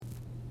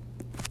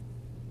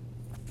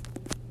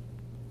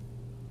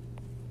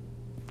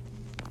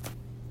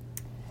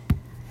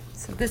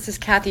This is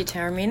Kathy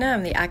Taormina.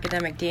 I'm the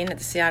Academic Dean at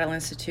the Seattle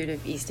Institute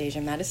of East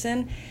Asian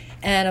Medicine.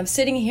 And I'm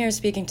sitting here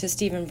speaking to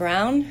Stephen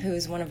Brown,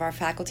 who's one of our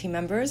faculty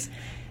members.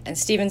 And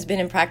Stephen's been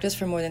in practice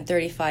for more than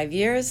 35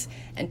 years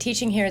and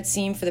teaching here at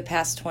SEAM for the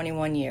past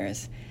 21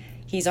 years.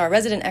 He's our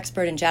resident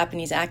expert in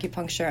Japanese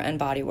acupuncture and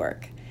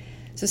bodywork.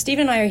 So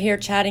Stephen and I are here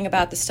chatting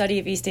about the study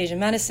of East Asian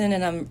medicine,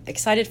 and I'm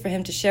excited for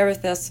him to share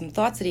with us some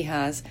thoughts that he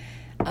has,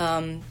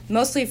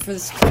 mostly for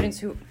students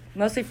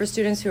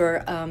who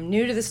are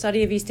new to the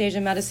study of East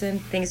Asian medicine,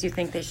 things you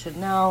think they should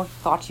know,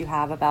 thoughts you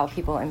have about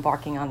people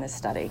embarking on this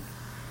study.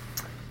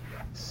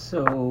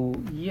 So,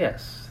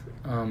 yes,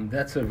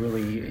 that's a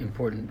really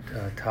important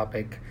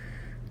topic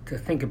to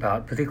think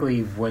about,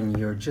 particularly when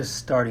you're just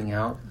starting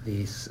out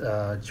this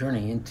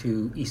journey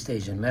into East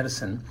Asian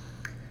medicine.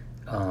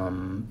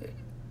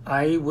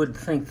 I would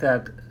think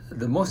that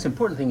the most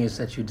important thing is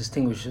that you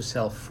distinguish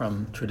yourself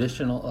from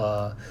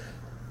traditional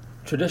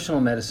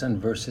medicine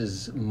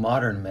versus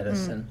modern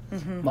medicine.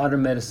 Mm-hmm.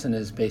 Modern medicine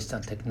is based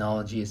on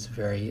technology. It's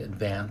very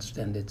advanced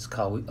and it's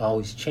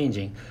always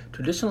changing.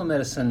 Traditional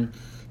medicine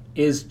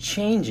is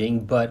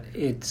changing, but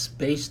it's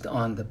based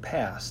on the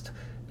past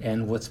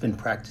and what's been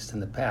practiced in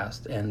the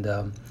past.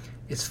 And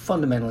it's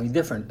fundamentally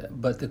different.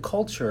 But the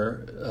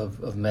culture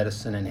of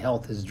medicine and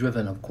health is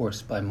driven, of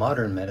course, by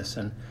modern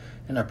medicine,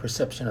 and our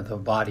perception of our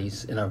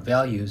bodies and our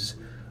values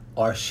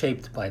are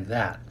shaped by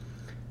that.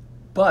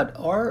 But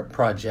our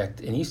project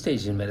in East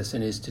Asian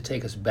medicine is to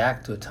take us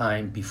back to a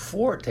time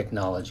before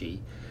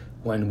technology,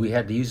 when we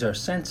had to use our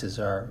senses,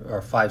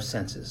 our five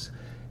senses.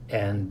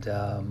 And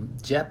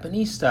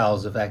Japanese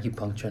styles of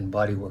acupuncture and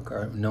bodywork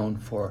are known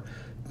for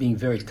being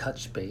very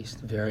touch-based,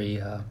 very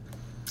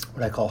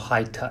what I call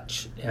high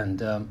touch,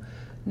 and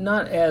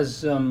not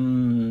as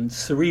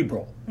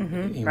cerebral,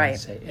 you might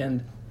say.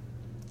 And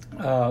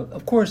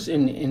of course,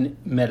 in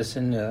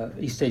medicine,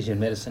 East Asian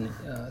medicine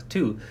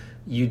too,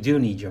 you do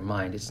need your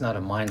mind. It's not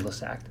a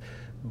mindless act,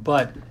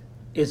 but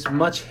it's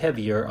much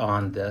heavier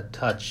on the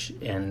touch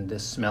and the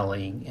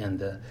smelling and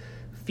the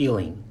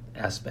feeling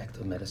aspect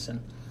of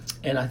medicine.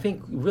 And I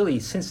think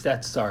really, since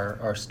that's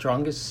our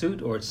strongest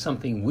suit, or it's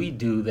something we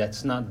do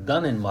that's not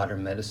done in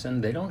modern medicine,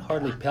 they don't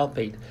hardly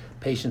palpate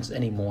patients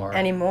anymore.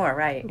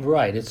 Right.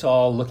 Right. It's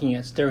all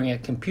staring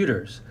at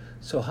computers.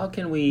 So how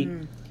can we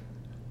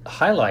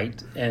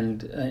highlight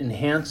and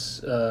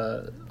enhance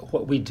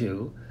what we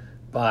do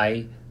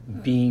by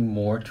being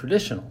more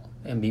traditional?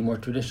 And being more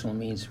traditional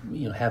means,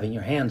 having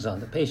your hands on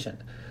the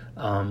patient.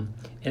 And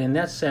in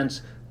that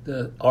sense,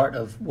 the art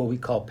of what we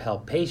call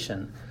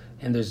palpation.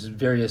 And there's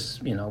various,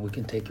 we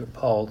can take your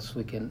pulse,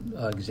 we can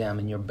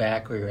examine your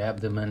back or your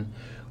abdomen,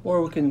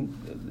 or we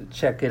can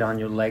check it on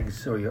your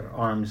legs or your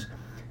arms.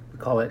 We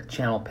call it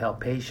channel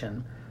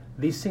palpation.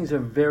 These things are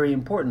very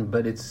important,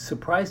 but it's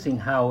surprising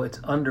how it's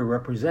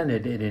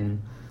underrepresented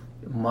in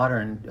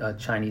modern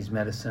Chinese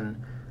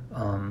medicine.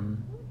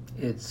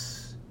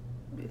 It's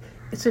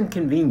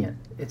inconvenient.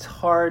 It's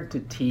hard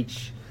to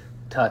teach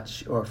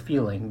touch or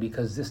feeling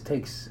because this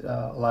takes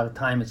a lot of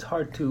time. It's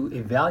hard to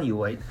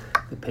evaluate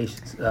the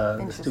patient's,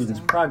 the student's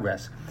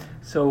progress.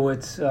 So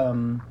it's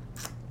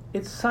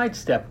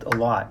sidestepped a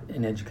lot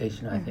in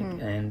education, I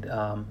think, and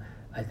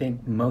I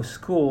think most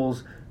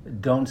schools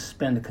don't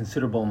spend a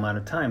considerable amount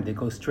of time. They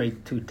go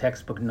straight to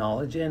textbook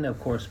knowledge and, of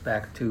course,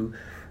 back to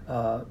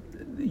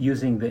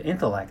using the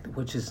intellect,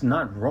 which is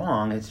not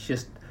wrong. It's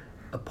just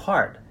a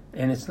part,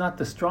 and it's not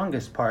the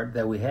strongest part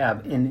that we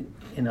have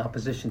in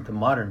opposition to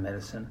modern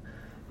medicine.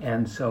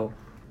 And so,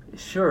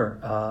 sure,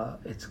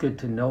 it's good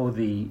to know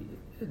the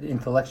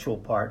intellectual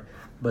part,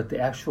 but the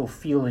actual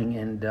feeling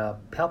and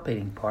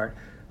palpating part,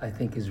 I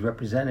think, is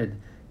represented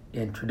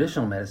in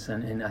traditional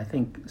medicine. And I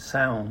think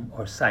SAUM,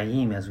 or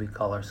SAIM as we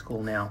call our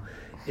school now,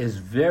 is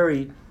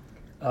very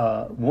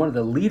one of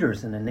the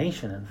leaders in the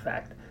nation, in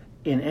fact,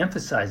 in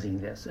emphasizing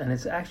this. And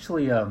it's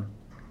actually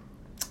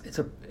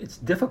it's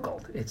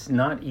difficult. It's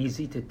not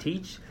easy to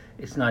teach.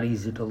 It's not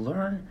easy to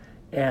learn.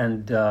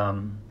 And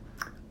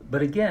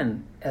but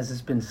again, as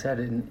has been said,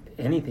 in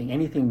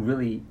anything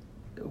really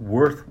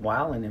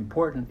worthwhile and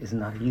important is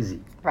not easy.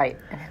 Right.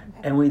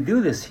 And we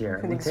do this here.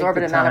 It's an we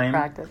exorbitant amount of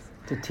practice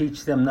to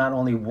teach them not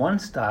only one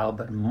style,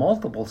 but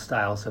multiple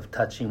styles of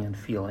touching and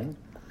feeling,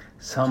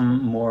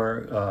 some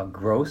more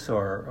gross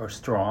or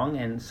strong,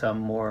 and some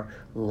more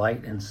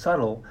light and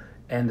subtle.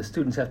 And the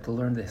students have to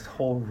learn this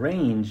whole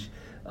range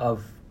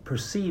of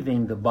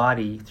perceiving the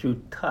body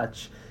through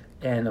touch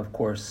and, of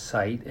course,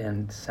 sight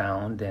and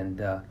sound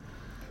and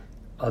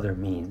other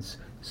means.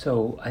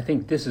 So I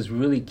think this is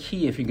really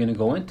key if you're going to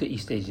go into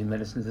East Asian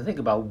medicine, to think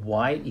about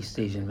why East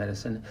Asian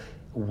medicine,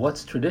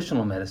 what's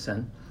traditional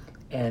medicine,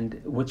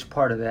 and which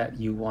part of that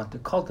you want to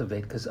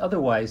cultivate, because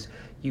otherwise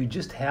you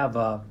just have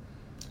a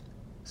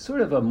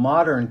sort of a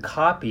modern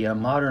copy, a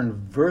modern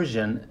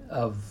version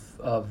of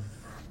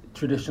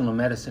traditional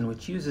medicine,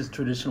 which uses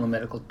traditional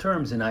medical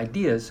terms and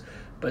ideas,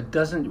 but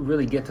doesn't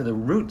really get to the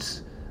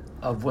roots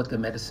of what the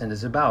medicine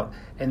is about.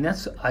 And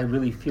that's, I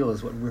really feel,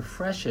 is what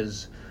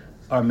refreshes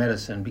our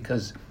medicine,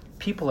 because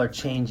people are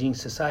changing,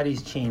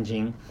 society's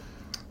changing,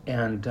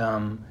 and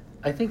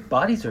I think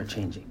bodies are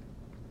changing.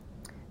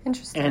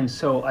 Interesting. And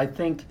so I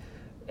think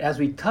as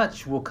we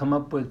touch, we'll come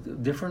up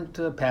with different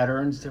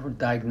patterns, different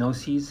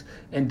diagnoses,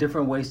 and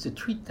different ways to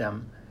treat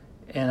them.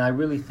 And I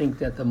really think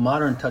that the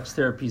modern touch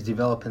therapies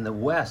developed in the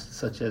West,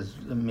 such as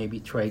maybe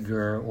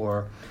Traeger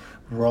or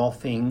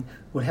Rolfing,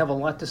 would have a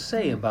lot to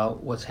say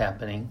about what's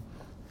happening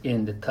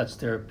in the touch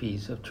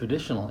therapies of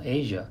traditional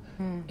Asia.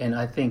 And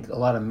I think a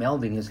lot of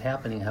melding is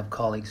happening. I have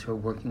colleagues who are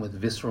working with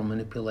visceral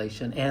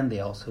manipulation, and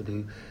they also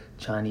do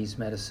Chinese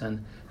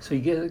medicine. So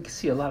you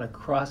see a lot of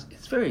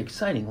it's very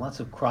exciting, lots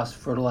of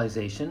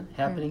cross-fertilization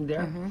happening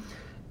there.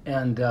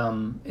 And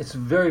it's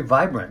very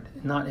vibrant,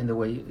 not in the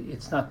way,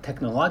 it's not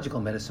technological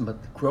medicine,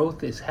 but the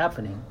growth is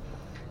happening.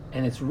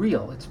 And it's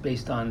real. It's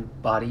based on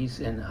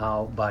bodies and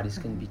how bodies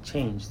can be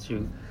changed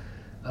through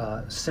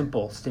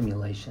simple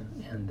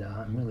stimulation. And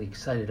I'm really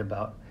excited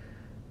about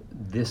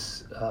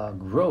this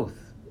growth.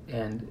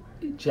 And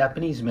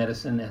Japanese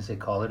medicine, as they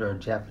call it, or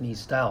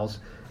Japanese styles,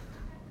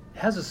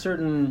 has a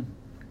certain,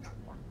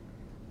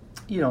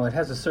 it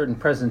has a certain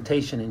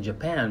presentation in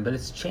Japan, but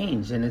it's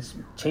changed, and it's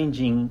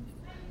changing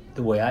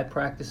the way I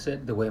practice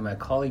it, the way my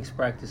colleagues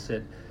practice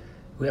it.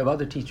 We have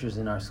other teachers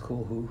in our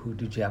school who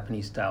do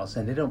Japanese styles,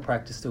 and they don't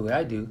practice the way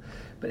I do,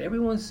 but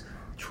everyone's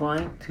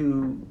trying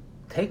to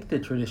take the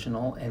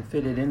traditional and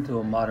fit it into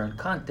a modern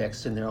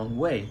context in their own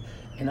way.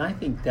 And I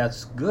think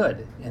that's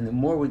good. And the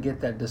more we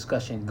get that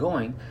discussion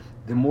going,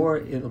 the more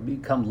it'll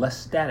become less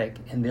static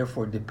and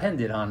therefore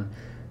dependent on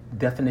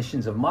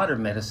definitions of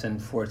modern medicine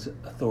for its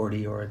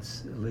authority or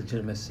its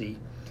legitimacy.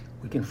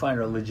 We can find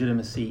our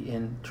legitimacy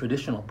in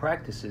traditional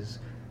practices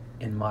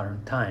in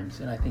modern times.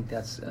 And I think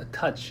that's a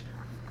touch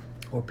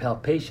or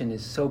palpation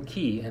is so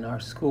key, and our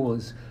school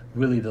is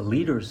really the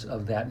leaders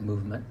of that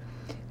movement.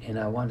 And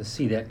I want to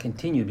see that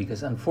continue,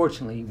 because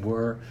unfortunately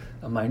we're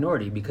a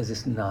minority, because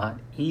it's not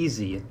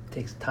easy. It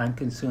takes time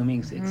consuming,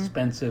 it's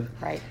expensive.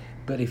 Right.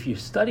 But if you're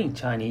studying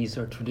Chinese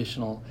or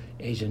traditional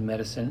Asian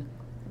medicine,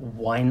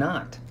 why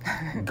not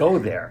go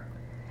there?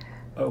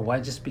 Or why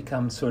just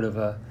become sort of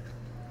a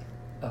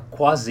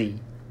quasi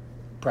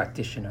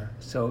practitioner?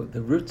 So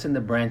the roots and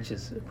the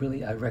branches,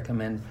 really I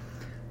recommend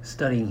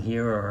studying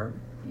here, or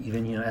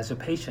even as a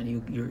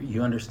patient,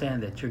 you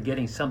understand that you're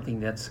getting something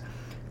that's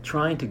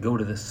trying to go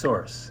to the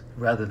source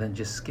rather than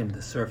just skim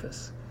the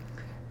surface.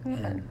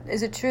 And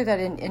is it true that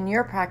in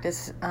your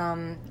practice,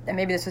 and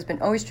maybe this has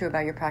been always true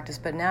about your practice,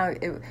 but now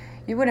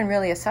you wouldn't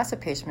really assess a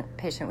patient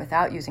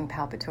without using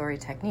palpatory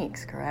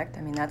techniques, correct?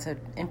 I mean, that's an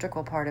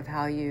integral part of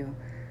how you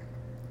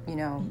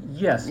know.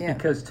 Yes,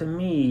 because to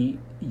me,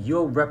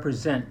 you'll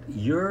represent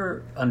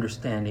your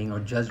understanding or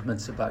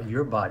judgments about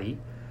your body,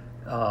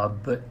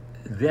 but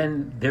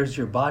then there's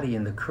your body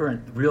in the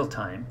current real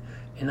time.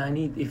 And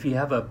if you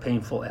have a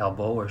painful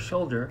elbow or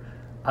shoulder,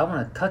 I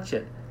want to touch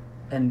it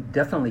and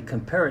definitely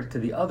compare it to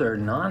the other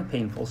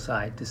non-painful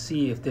side to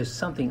see if there's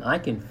something I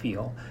can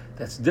feel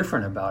that's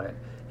different about it.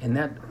 And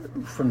that,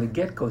 from the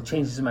get-go,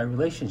 changes my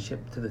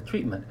relationship to the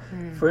treatment.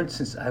 For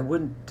instance, I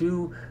wouldn't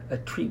do a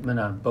treatment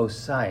on both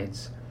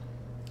sides.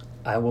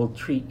 I will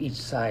treat each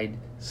side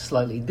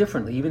slightly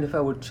differently. Even if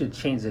I were to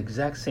change the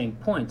exact same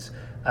points,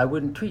 I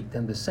wouldn't treat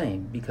them the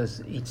same,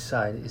 because each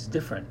side is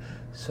different.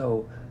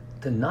 So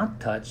to not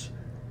touch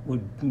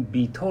would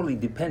be totally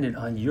dependent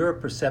on your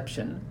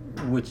perception,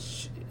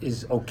 which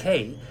is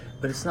okay,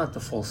 but it's not the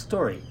full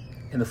story.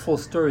 And the full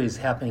story is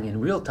happening in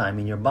real time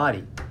in your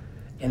body.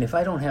 And if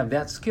I don't have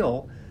that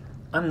skill,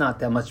 I'm not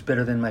that much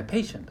better than my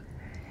patient.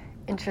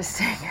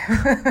 Interesting.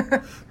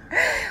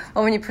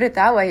 Well, when you put it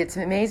that way, it's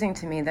amazing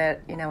to me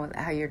that,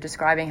 how you're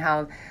describing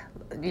how,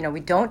 we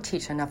don't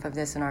teach enough of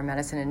this in our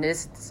medicine, and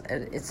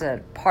it's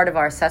a part of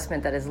our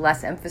assessment that is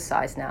less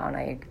emphasized now, and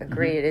I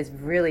agree, It is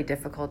really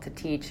difficult to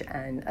teach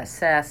and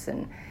assess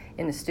and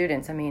in the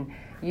students. I mean,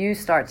 you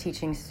start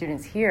teaching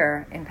students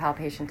here in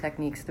palpation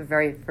techniques the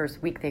very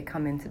first week they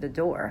come into the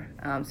door,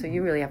 so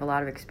you really have a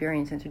lot of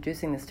experience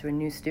introducing this to a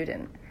new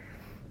student.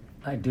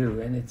 I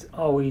do, and it's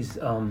always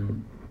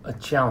a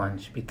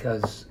challenge,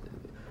 because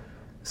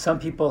some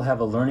people have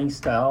a learning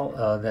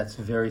style that's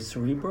very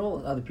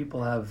cerebral. Other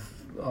people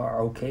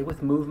are okay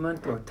with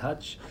movement or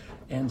touch,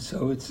 and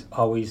so it's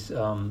always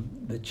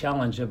the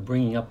challenge of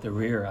bringing up the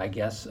rear, I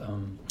guess.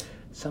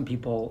 Some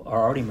people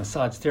are already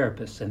massage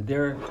therapists, and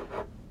they're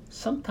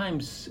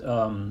sometimes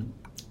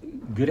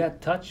good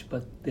at touch,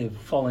 but they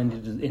fall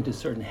into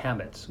certain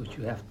habits, which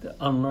you have to.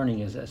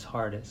 Unlearning is as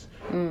hard as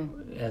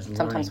learning.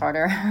 Sometimes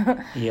harder.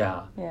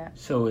 Yeah. Yeah.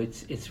 So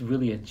it's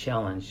really a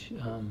challenge.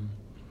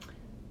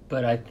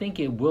 But I think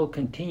it will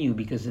continue,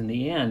 because in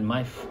the end,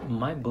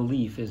 my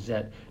belief is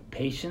that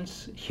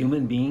patients,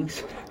 human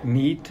beings,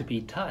 need to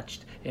be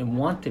touched and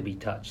want to be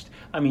touched.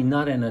 I mean,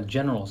 not in a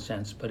general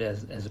sense, but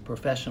as a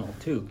professional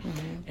too.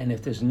 And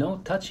if there's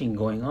no touching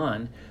going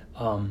on,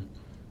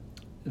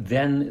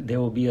 then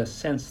there will be a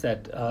sense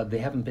that they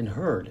haven't been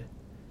heard.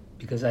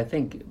 Because I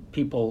think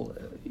people,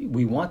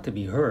 we want to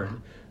be heard,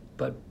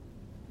 but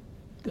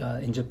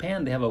in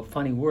Japan they have a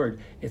funny word.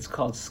 It's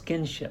called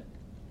skinship.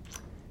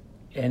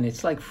 and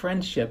it's like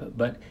friendship,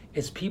 but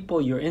it's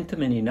people you're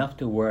intimate enough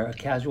to where a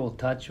casual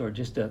touch or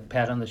just a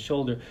pat on the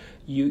shoulder,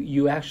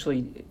 you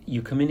actually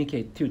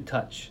communicate through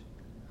touch.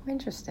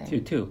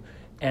 Interesting. Too.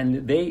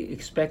 And they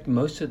expect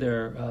most of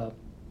their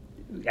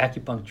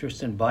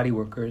acupuncturists and body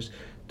workers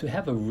to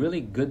have a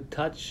really good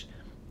touch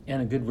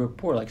and a good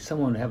rapport, like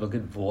someone have a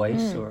good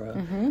voice or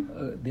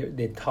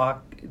they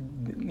talk,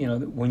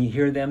 when you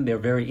hear them, they're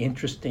very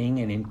interesting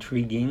and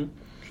intriguing.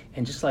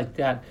 And just like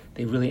that,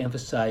 they really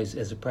emphasize,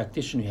 as a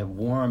practitioner, you have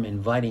warm,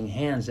 inviting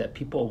hands that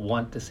people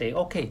want to say,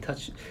 okay,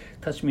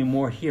 touch me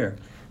more here.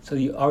 So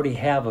you already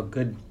have a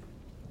good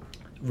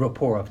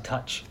rapport of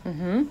touch.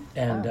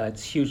 And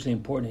it's hugely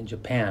important in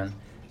Japan.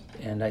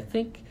 And I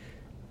think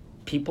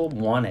people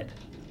want it.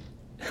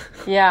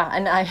 Yeah,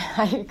 and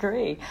I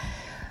agree.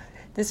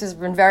 This has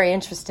been very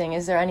interesting.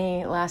 Is there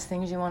any last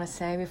things you want to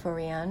say before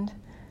we end?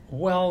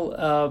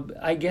 Well,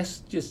 I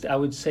guess I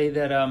would say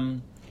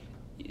that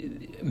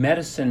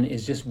medicine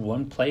is just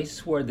one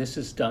place where this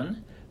is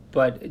done,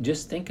 but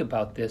just think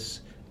about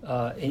this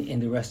in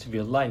the rest of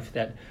your life,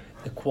 that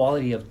the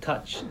quality of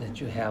touch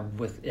that you have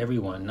with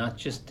everyone, not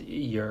just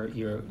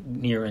your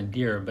near and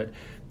dear, but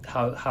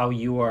how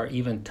you are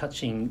even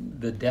touching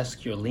the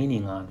desk you're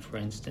leaning on, for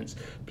instance.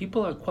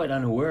 People are quite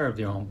unaware of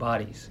their own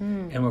bodies,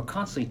 and we're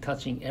constantly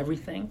touching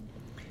everything,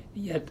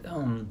 yet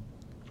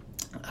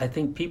I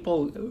think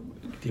people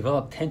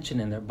develop tension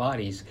in their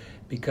bodies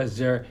because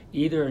they're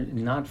either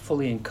not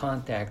fully in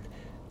contact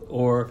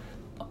or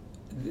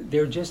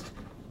they're just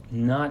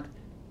not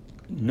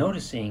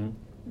noticing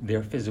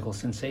their physical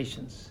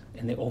sensations,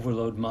 and they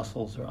overload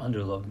muscles or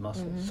underload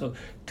muscles. So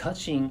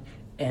touching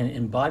and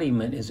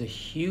embodiment is a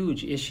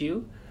huge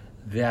issue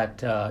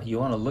that you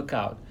want to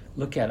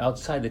look at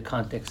outside the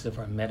context of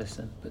our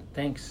medicine. But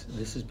thanks.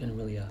 This has been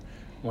really a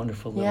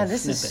wonderful little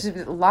this snippet.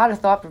 is a lot of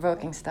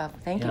thought-provoking stuff.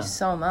 Thank you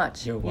so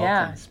much. You're welcome.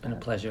 Yeah. It's been a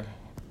pleasure.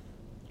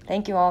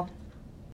 Thank you all.